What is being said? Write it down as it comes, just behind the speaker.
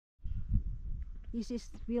This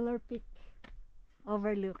is Wheeler Peak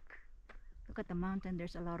overlook. Look at the mountain. There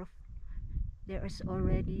is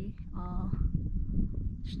already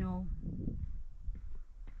snow.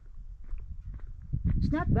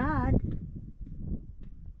 It's not bad.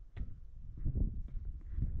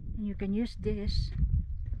 And you can use this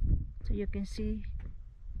so you can see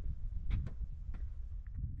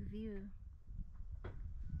the view.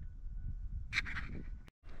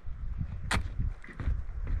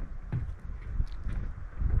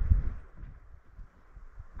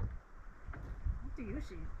 How to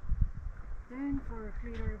use it? Turn for a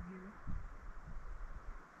clearer view.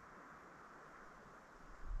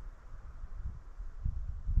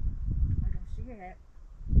 I don't see it.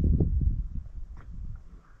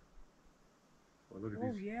 Well, look at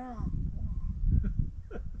Oh these. yeah.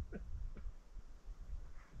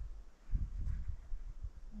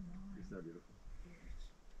 Isn't that beautiful? Yes.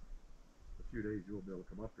 A few days you won't be able to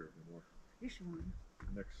come up here anymore. This one.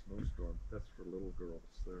 The next snowstorm, that's for little girls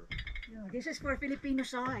there. Yeah, this is for Filipino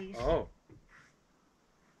size. Oh.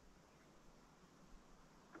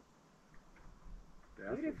 The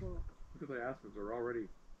aspens. Beautiful. Look at the aspens, they're already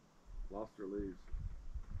lost their leaves.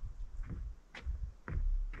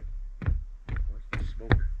 Watch the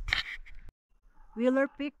smoke. Wheeler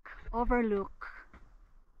Peak overlook.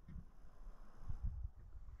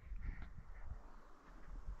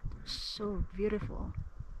 So beautiful.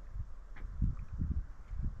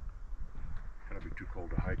 Gotta be too cold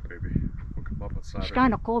to hike, baby. We'll come up on Saturday. It's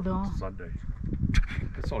kind of cold though. Sunday.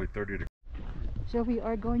 It's only 30 degrees. So we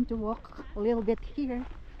are going to walk a little bit here.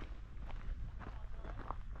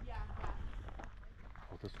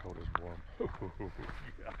 Oh, this coat is warm.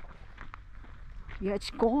 Yeah. Yeah,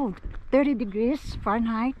 it's cold. 30 degrees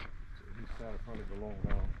Fahrenheit. These side are probably below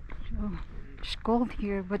now. So it's cold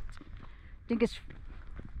here, but I think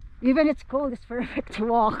even it's cold, it's perfect to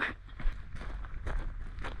walk.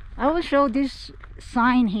 I will show this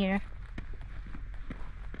sign here.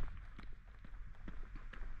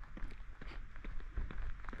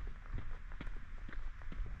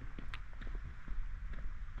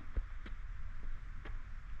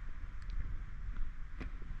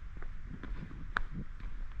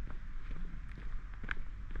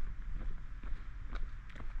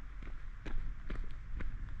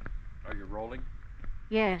 Are you rolling?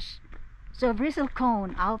 Yes. So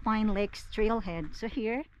Bristlecone Alpine Lakes Trailhead. So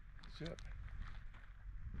here, That's it.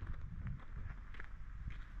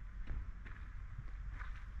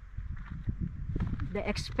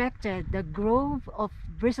 the grove of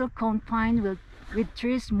bristlecone pine with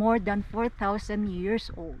trees more than 4,000 years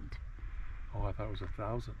old. Oh, I thought it was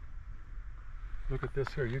 1,000. Look at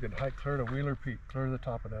this here. You can hike clear to Wheeler Peak, clear to the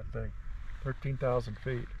top of that thing. 13,000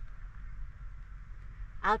 feet.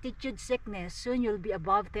 Altitude sickness. Soon you'll be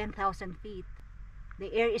above 10,000 feet.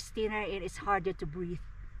 The air is thinner and it's harder to breathe.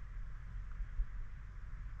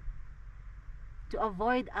 To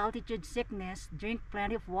avoid altitude sickness, drink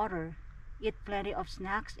plenty of water, eat plenty of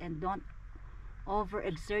snacks, and don't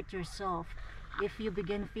overexert yourself. If you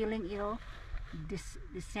begin feeling ill,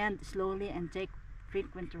 descend slowly and take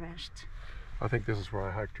frequent rest. I think this is where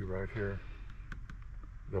I hiked to right here.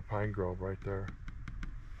 The pine grove right there.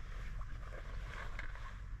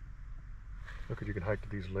 Look, you can hike to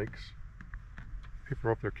these lakes. People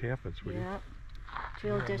are up there camping, sweetie. Yeah.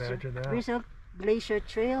 Trail Yeah, desert. imagine that. Bristol Glacier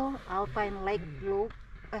Trail, Alpine Lakes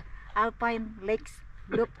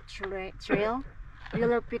Loop Trail,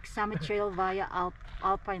 Wheeler Peak Summit Trail via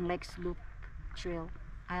Alpine Lakes Loop Trail,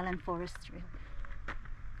 Island Forest Trail.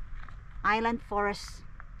 Island Forest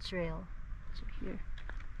Trail. So here.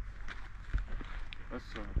 Let's,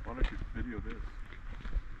 why don't you video this?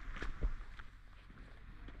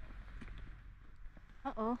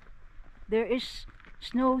 Uh-oh. There is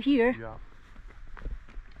snow here. Yeah.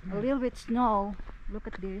 A little bit snow. Look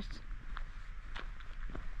at this.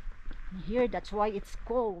 And here, that's why it's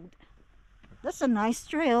cold. That's a nice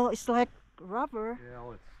trail. It's like rubber. Yeah,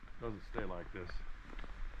 well, it doesn't stay like this.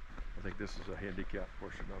 I think this is a handicap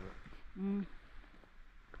portion of it. Mm.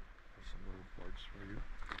 There's some little parts for you.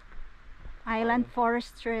 Island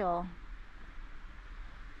Forest Trail.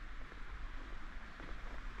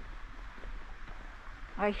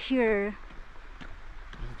 I hear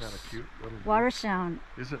Isn't that a cute little water sound.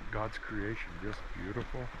 Isn't God's creation just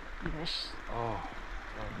beautiful? Yes. Oh,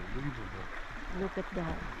 unbelievable. Look at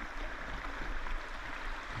that.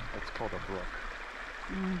 That's called a brook.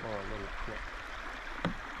 Mm. Or a little creek.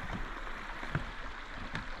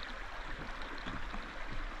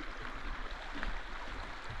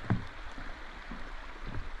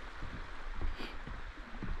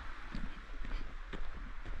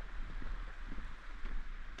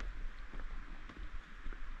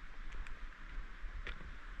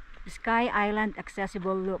 Sky Island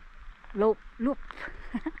accessible loop.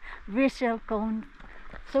 Visual cone.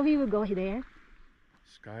 So we will go there.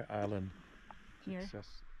 Sky Island Here.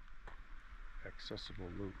 accessible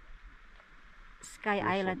loop. Sky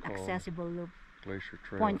Visual Island cone. accessible loop. Glacier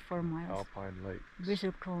Trail. 0.4 miles. Alpine Lakes.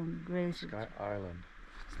 Bristlecone Cone. Glacier. Sky Island.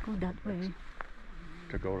 Let's go that way.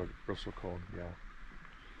 To go to Bristlecone, yeah.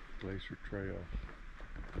 Glacier Trail.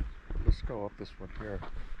 Let's go up this one here.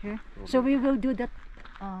 Here. So we will do that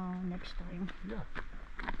next time. Yeah.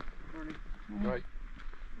 Right.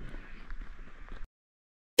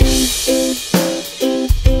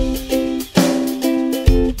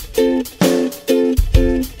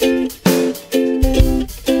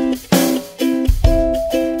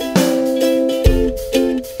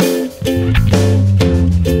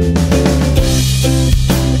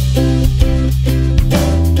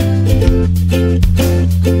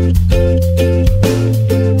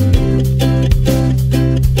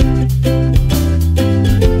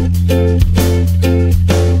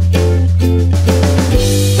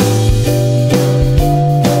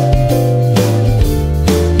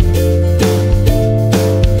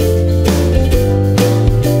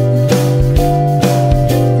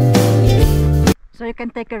 So you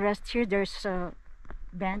can take a rest here. There's a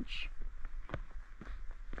bench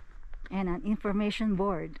and an information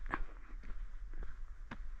board.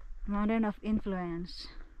 Mountain of Influence.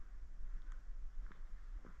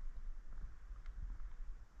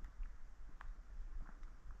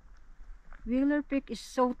 Wheeler Peak is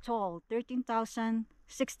so tall,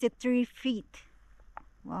 13,063 feet.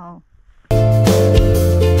 Wow.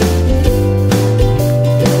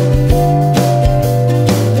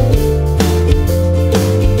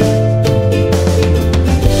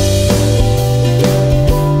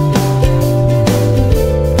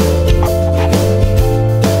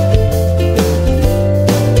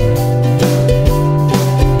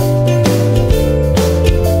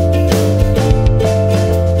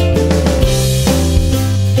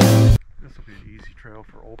 Trail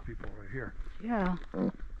for old people right here. Yeah.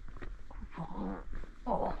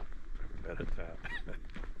 Oh. Edit that.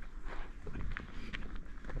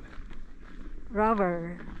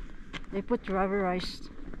 Rubber. They put rubberized.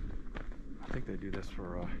 I think they do this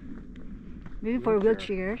for Maybe for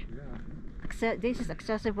wheelchair. Yeah. This is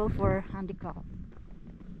accessible for handicap.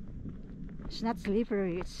 It's not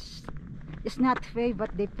slippery. It's not fake,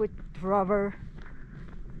 but they put rubber.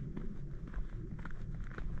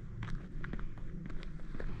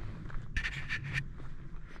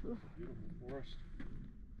 Beautiful forest.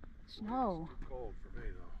 Snow. It's too cold for me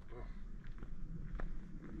though.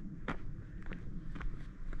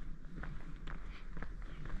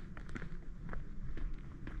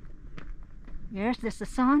 Yes, there's the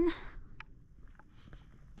sun.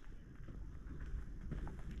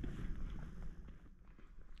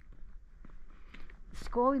 It's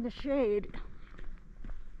cold in the shade.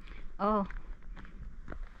 Oh,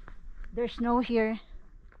 there's snow here.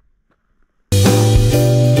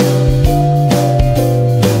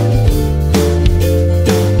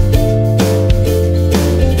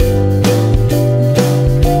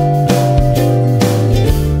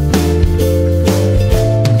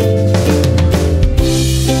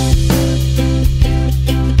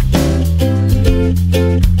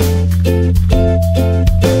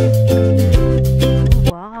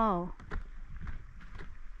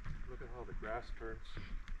 Turns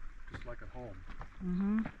just like at home.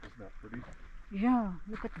 Isn't that pretty? Yeah,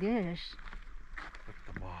 look at this. Look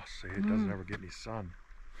at the moss. See, it doesn't ever get any sun.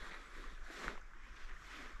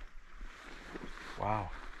 Wow.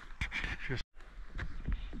 Just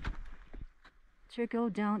Trickle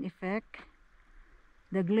down effect.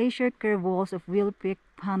 The glacier curved walls of Wheel Peak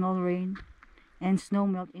panel rain and snow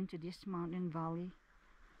melt into this mountain valley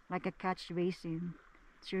like a catch basin.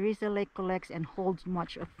 Teresa Lake collects and holds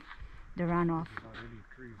much of the runoff.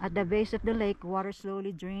 At the base of the lake, water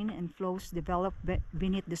slowly drains and flows develop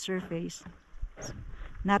beneath the surface.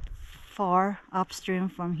 Not far upstream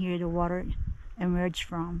from here, the water emerges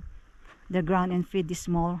from the ground and feed this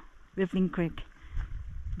small rippling creek.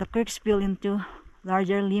 The creek spills into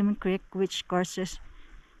larger Lemon Creek, which courses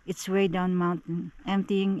its way down mountain,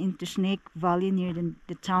 emptying into Snake Valley near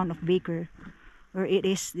the town of Baker, where it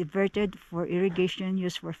is diverted for irrigation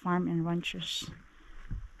used for farm and ranches.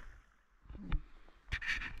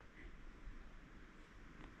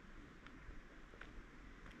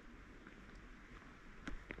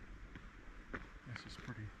 this is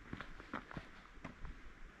pretty.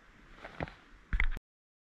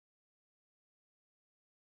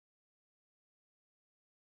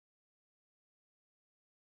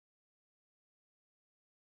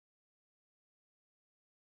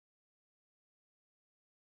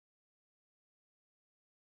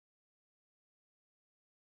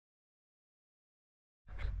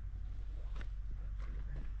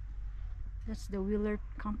 That's the Wheeler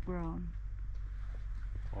campground.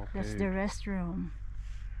 Okay. That's the restroom.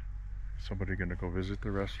 Somebody gonna go visit the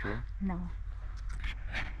restroom? No.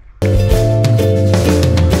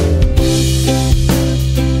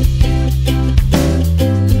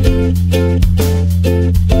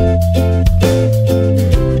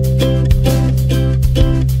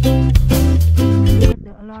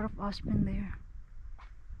 A lot of aspen there.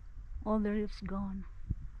 All the leaves gone.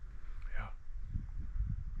 Yeah.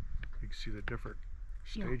 You can see the different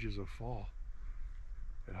stages of fall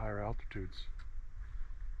at higher altitudes.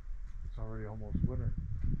 It's already almost winter.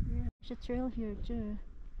 Yeah, there's a trail here too.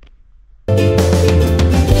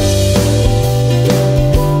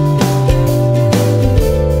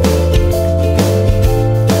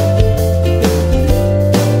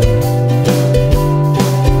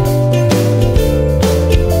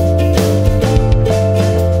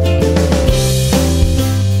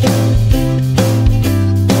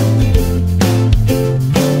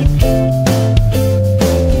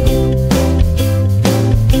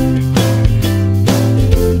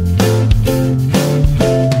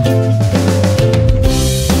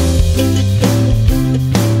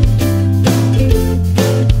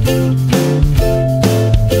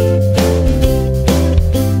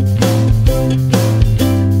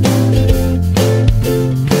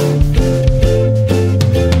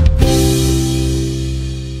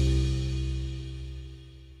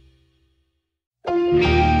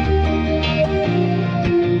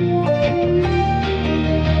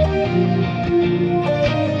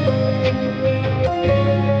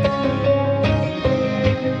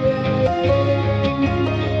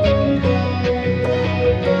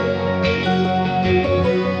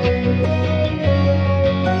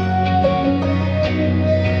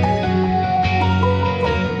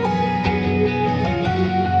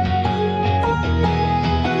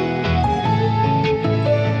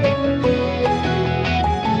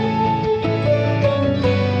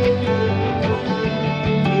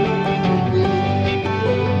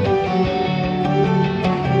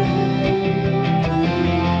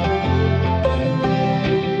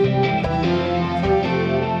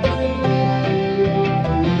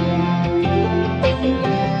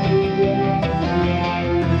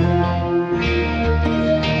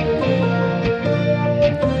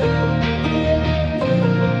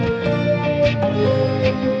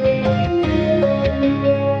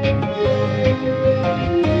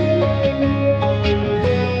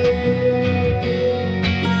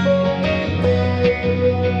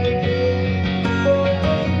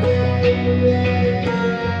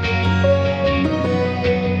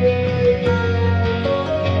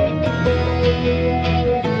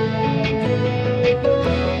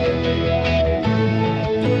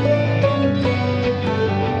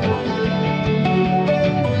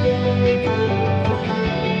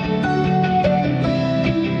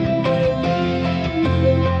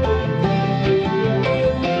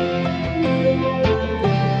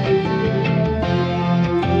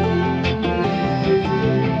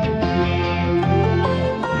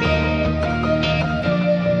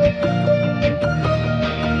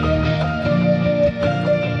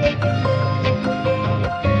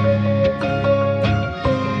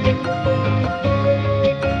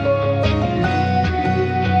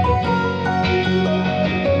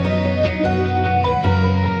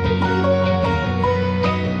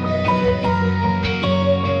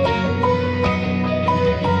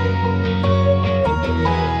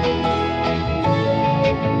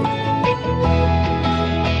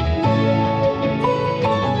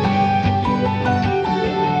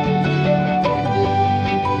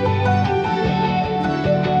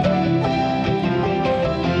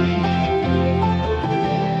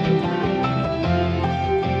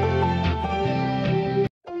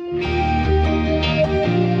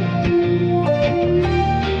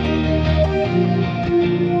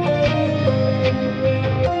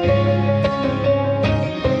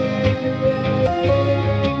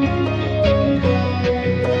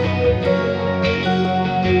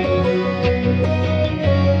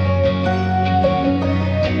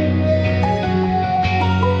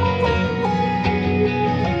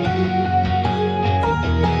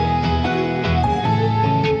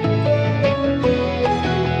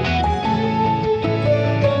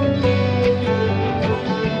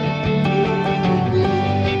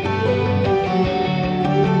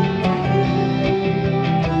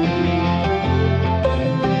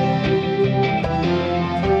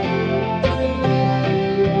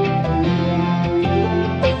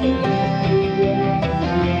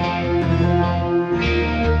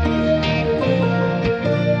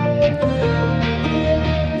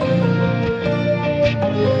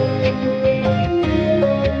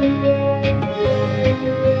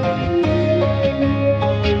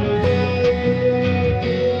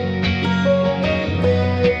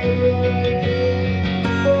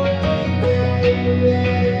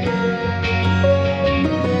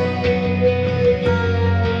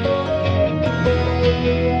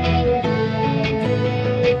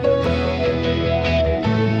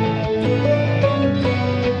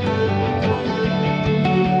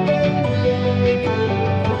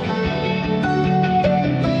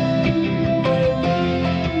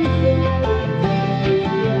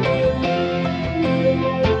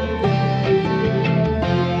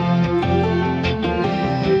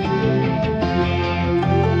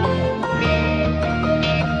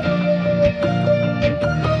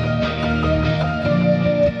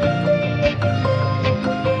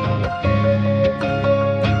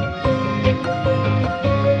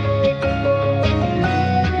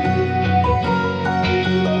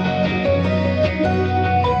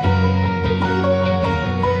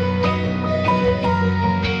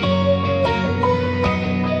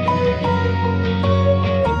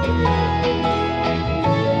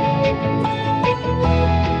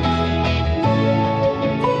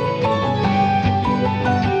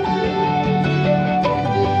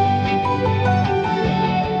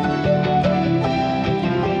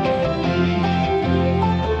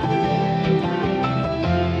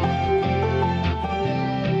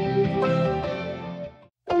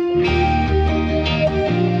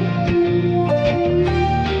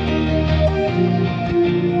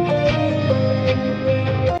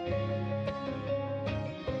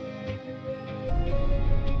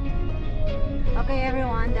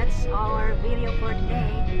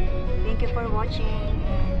 watching,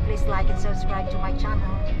 and please like and subscribe to my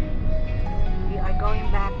channel.